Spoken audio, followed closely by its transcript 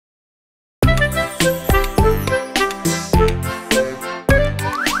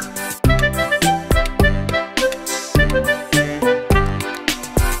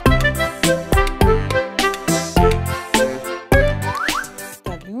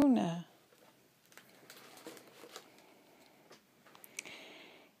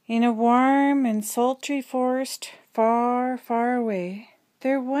In a warm and sultry forest far, far away,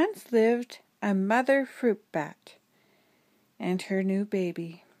 there once lived a mother fruit bat and her new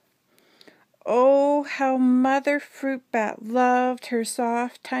baby. Oh, how Mother Fruit Bat loved her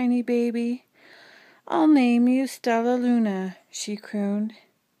soft, tiny baby. "I'll name you Stellaluna," she crooned.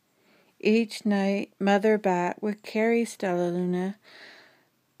 Each night Mother Bat would carry Stellaluna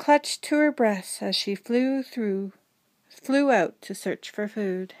clutched to her breast as she flew out to search for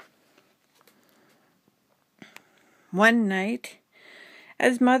food. One night,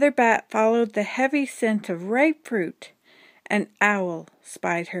 as Mother Bat followed the heavy scent of ripe fruit, an owl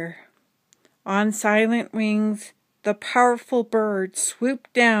spied her. On silent wings, the powerful bird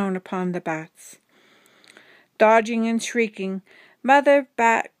swooped down upon the bats. Dodging and shrieking, Mother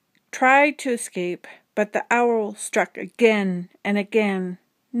Bat tried to escape, but the owl struck again and again,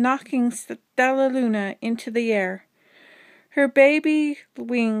 knocking Stellaluna into the air. Her baby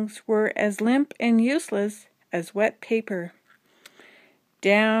wings were as limp and useless as wet paper.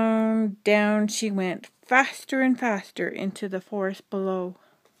 Down, down she went, faster and faster into the forest below.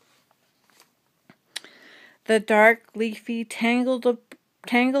 The dark, leafy tangle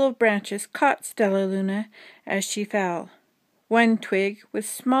of branches caught Stellaluna as she fell. One twig was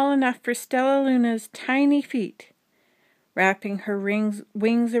small enough for Stellaluna's tiny feet. Wrapping her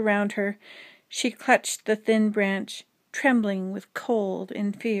wings around her, she clutched the thin branch, trembling with cold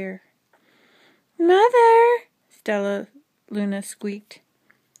and fear. "Mother," Stellaluna squeaked,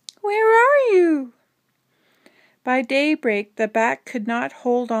 "where are you?" By daybreak the bat could not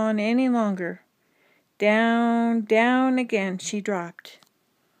hold on any longer. Down, down again she dropped.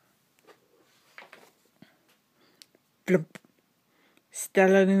 Flump!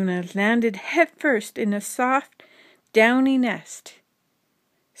 Stellaluna landed headfirst in a soft, downy nest,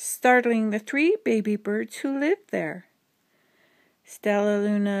 startling the 3 baby birds who lived there.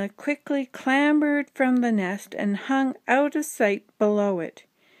 Stellaluna quickly clambered from the nest and hung out of sight below it.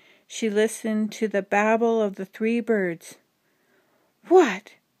 She listened to the babble of the 3 birds.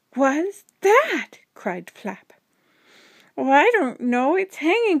 "What was that?" cried Flap. "Oh, I don't know. It's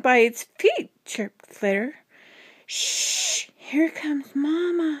hanging by its feet," chirped Flitter. "Shh! Here comes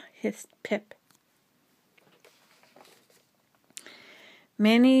Mama," hissed Pip.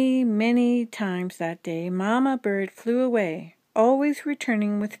 Many, many times that day, Mama Bird flew away, always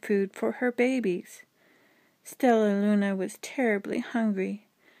returning with food for her babies. Stellaluna was terribly hungry,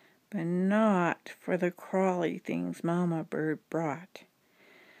 but not for the crawly things Mama Bird brought.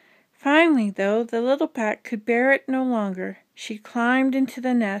 Finally, though, the little bat could bear it no longer. She climbed into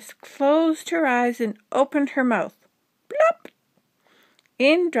the nest, closed her eyes, and opened her mouth. Plop!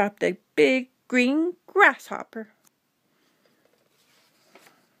 In dropped a big green grasshopper.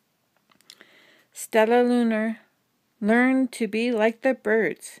 Stellaluna learned to be like the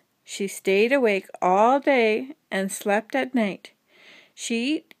birds. She stayed awake all day and slept at night.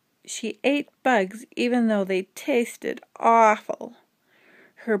 She ate bugs even though they tasted awful.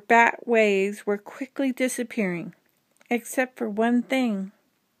 Her bat ways were quickly disappearing, except for one thing.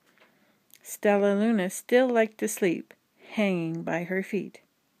 Stellaluna still liked to sleep, hanging by her feet.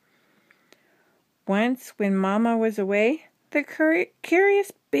 Once, when Mama was away, the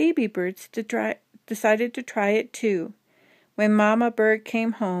curious baby birds decided to try it too. When Mama Bird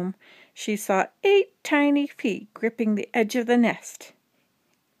came home, she saw 8 tiny feet gripping the edge of the nest.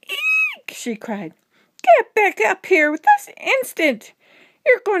 "Eek!" she cried. "Get back up here this instant!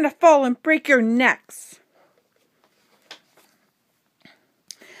 You're going to fall and break your necks."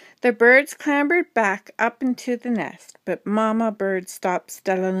 The birds clambered back up into the nest, but Mama Bird stopped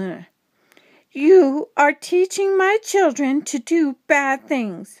Stellaluna. "You are teaching my children to do bad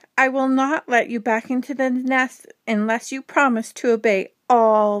things. I will not let you back into the nest unless you promise to obey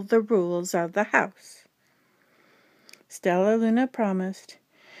all the rules of the house." Stellaluna promised.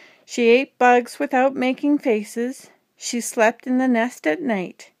 She ate bugs without making faces. She slept in the nest at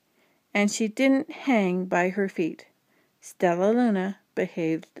night, and she didn't hang by her feet. Stellaluna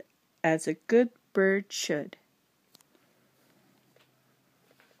behaved as a good bird should.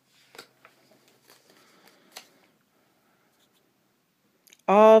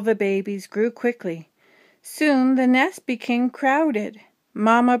 All the babies grew quickly. Soon the nest became crowded.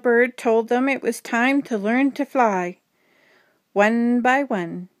 Mama Bird told them it was time to learn to fly. One by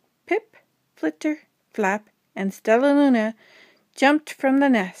one, Pip, Flitter, Flap, and Stellaluna jumped from the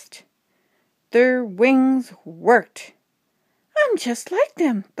nest. Their wings worked. "I'm just like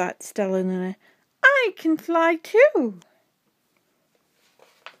them," thought Stellaluna. "I can fly too."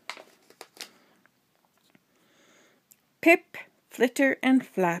 Pip, Flitter, and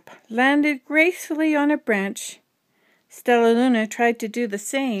Flap landed gracefully on a branch. Stellaluna tried to do the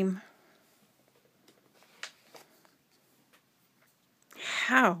same.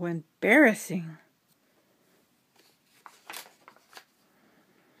 How embarrassing!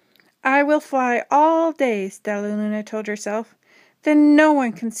 I will fly all day, Stellaluna told herself. Then no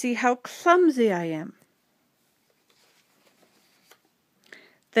one can see how clumsy I am.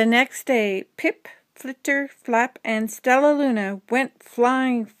 The next day, Pip, Flitter, Flap, and Stellaluna went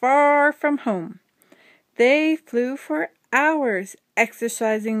flying far from home. They flew for hours,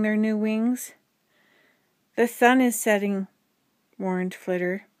 exercising their new wings. The sun is setting, warned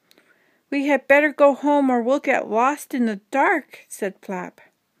Flitter. We had better go home or we'll get lost in the dark, said Flap.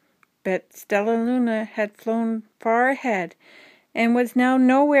 But Stellaluna had flown far ahead and was now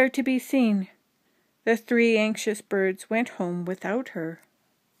nowhere to be seen. The three anxious birds went home without her.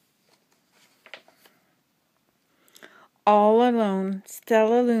 All alone,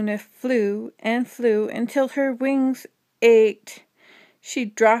 Stellaluna flew and flew until her wings ached. She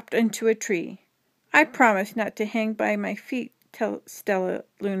dropped into a tree. I promised not to hang by my feet,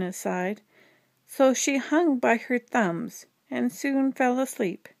 Stellaluna sighed. So she hung by her thumbs and soon fell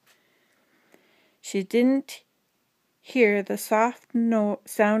asleep. She didn't hear the soft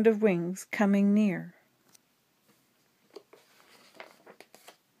sound of wings coming near.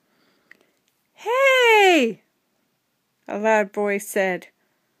 Hey! A loud voice said,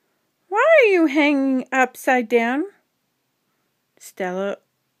 Why are you hanging upside down? Stella's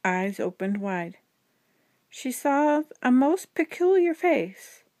eyes opened wide. She saw a most peculiar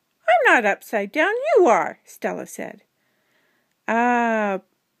face. I'm not upside down, you are, Stella said. Ah,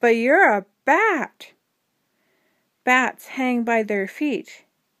 but you're a bat. Bats hang by their feet.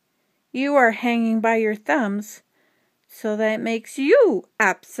 You are hanging by your thumbs, so that makes you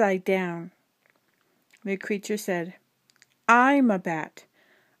upside down. The creature said, I'm a bat.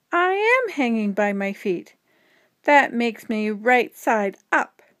 I am hanging by my feet. That makes me right side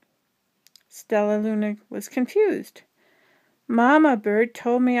up. Stellaluna was confused. Mama Bird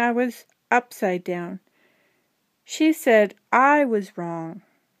told me I was upside down. She said I was wrong.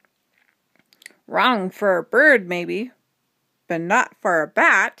 Wrong for a bird, maybe, but not for a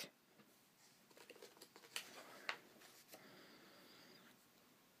bat.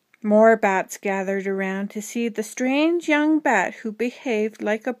 More bats gathered around to see the strange young bat who behaved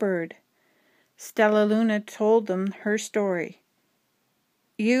like a bird. Stellaluna told them her story.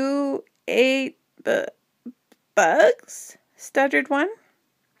 You ate bugs? Stuttered one.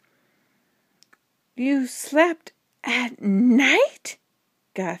 You slept at night?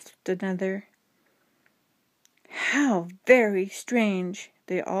 Gasped another. How very strange,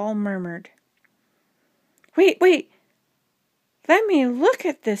 they all murmured. Wait, let me look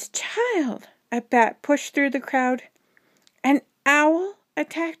at this child. A bat pushed through the crowd. An owl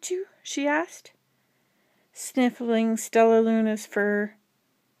attacked you? She asked. Sniffing Stellaluna's fur,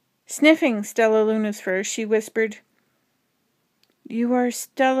 she whispered, You are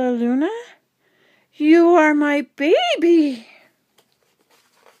Stellaluna? You are my baby!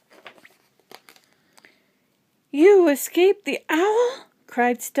 You escaped the owl?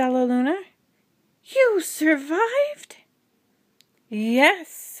 Cried Stellaluna. You survived? Yes,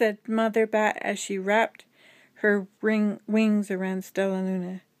 said Mother Bat as she wrapped her wings around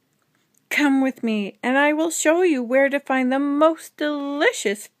Stellaluna. Come with me, and I will show you where to find the most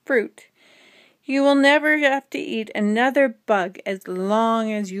delicious fruit. You will never have to eat another bug as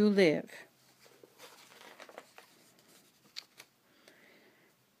long as you live.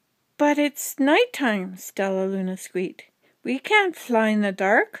 But it's nighttime, Stellaluna squeaked. We can't fly in the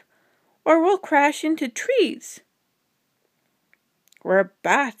dark, or we'll crash into trees. We're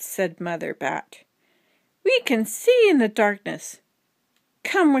bats, said Mother Bat. We can see in the darkness.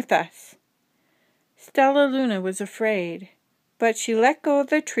 Come with us. Stellaluna was afraid, but she let go of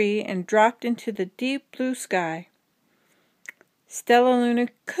the tree and dropped into the deep blue sky. Stellaluna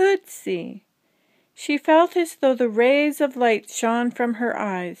could see. She felt as though the rays of light shone from her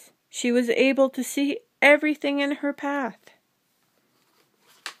eyes. She was able to see everything in her path.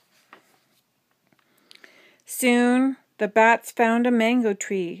 Soon the bats found a mango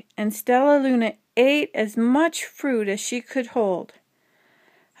tree, and Stellaluna ate as much fruit as she could hold.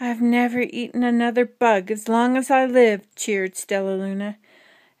 I've never eaten another bug as long as I live, cheered Stellaluna,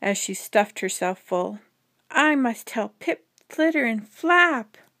 as she stuffed herself full. I must tell Pip, Flitter, and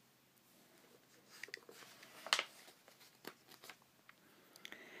Flap.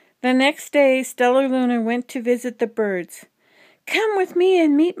 The next day, Stellaluna went to visit the birds. Come with me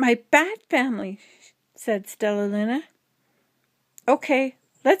and meet my bat family, said Stellaluna. Okay,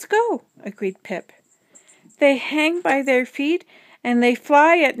 let's go, agreed Pip. They hang by their feet, and they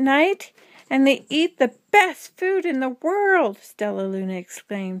fly at night, And they eat the best food in the world, Stellaluna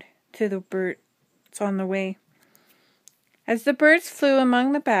exclaimed to the birds on the way. As the birds flew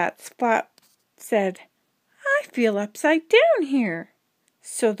among the bats, Flap said, I feel upside down here.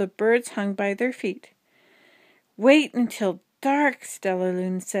 So the birds hung by their feet. Wait until dark,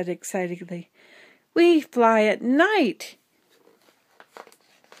 Stellaluna said excitedly. We fly at night.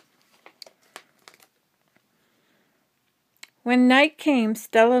 When night came,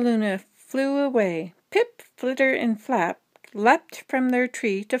 Stellaluna flew away. Pip, Flitter, and Flap leapt from their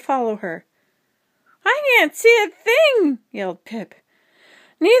tree to follow her. I can't see a thing, yelled Pip.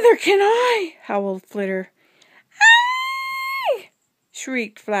 Neither can I, howled Flitter. Aye!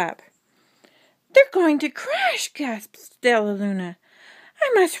 Shrieked Flap. They're going to crash, gasped Stellaluna.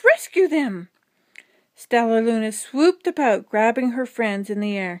 I must rescue them. Stellaluna swooped about, grabbing her friends in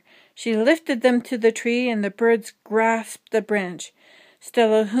the air. She lifted them to the tree, and the birds grasped the branch.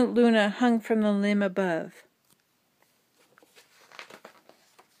 Stellaluna hung from the limb above.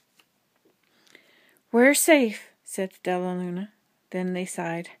 We're safe, said Stellaluna. Then they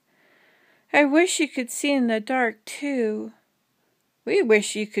sighed. I wish you could see in the dark, too. We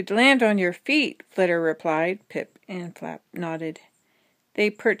wish you could land on your feet, Flitter replied. Pip and Flap nodded. They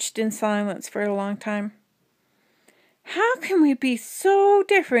perched in silence for a long time. How can we be so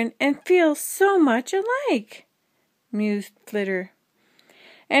different and feel so much alike? Mused Flitter.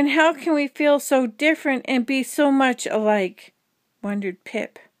 And how can we feel so different and be so much alike? Wondered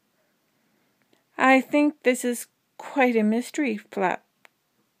Pip. I think this is quite a mystery, Flap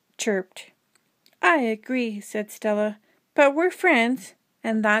chirped. I agree, said Stella, but we're friends,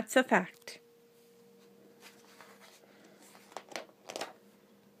 and that's a fact.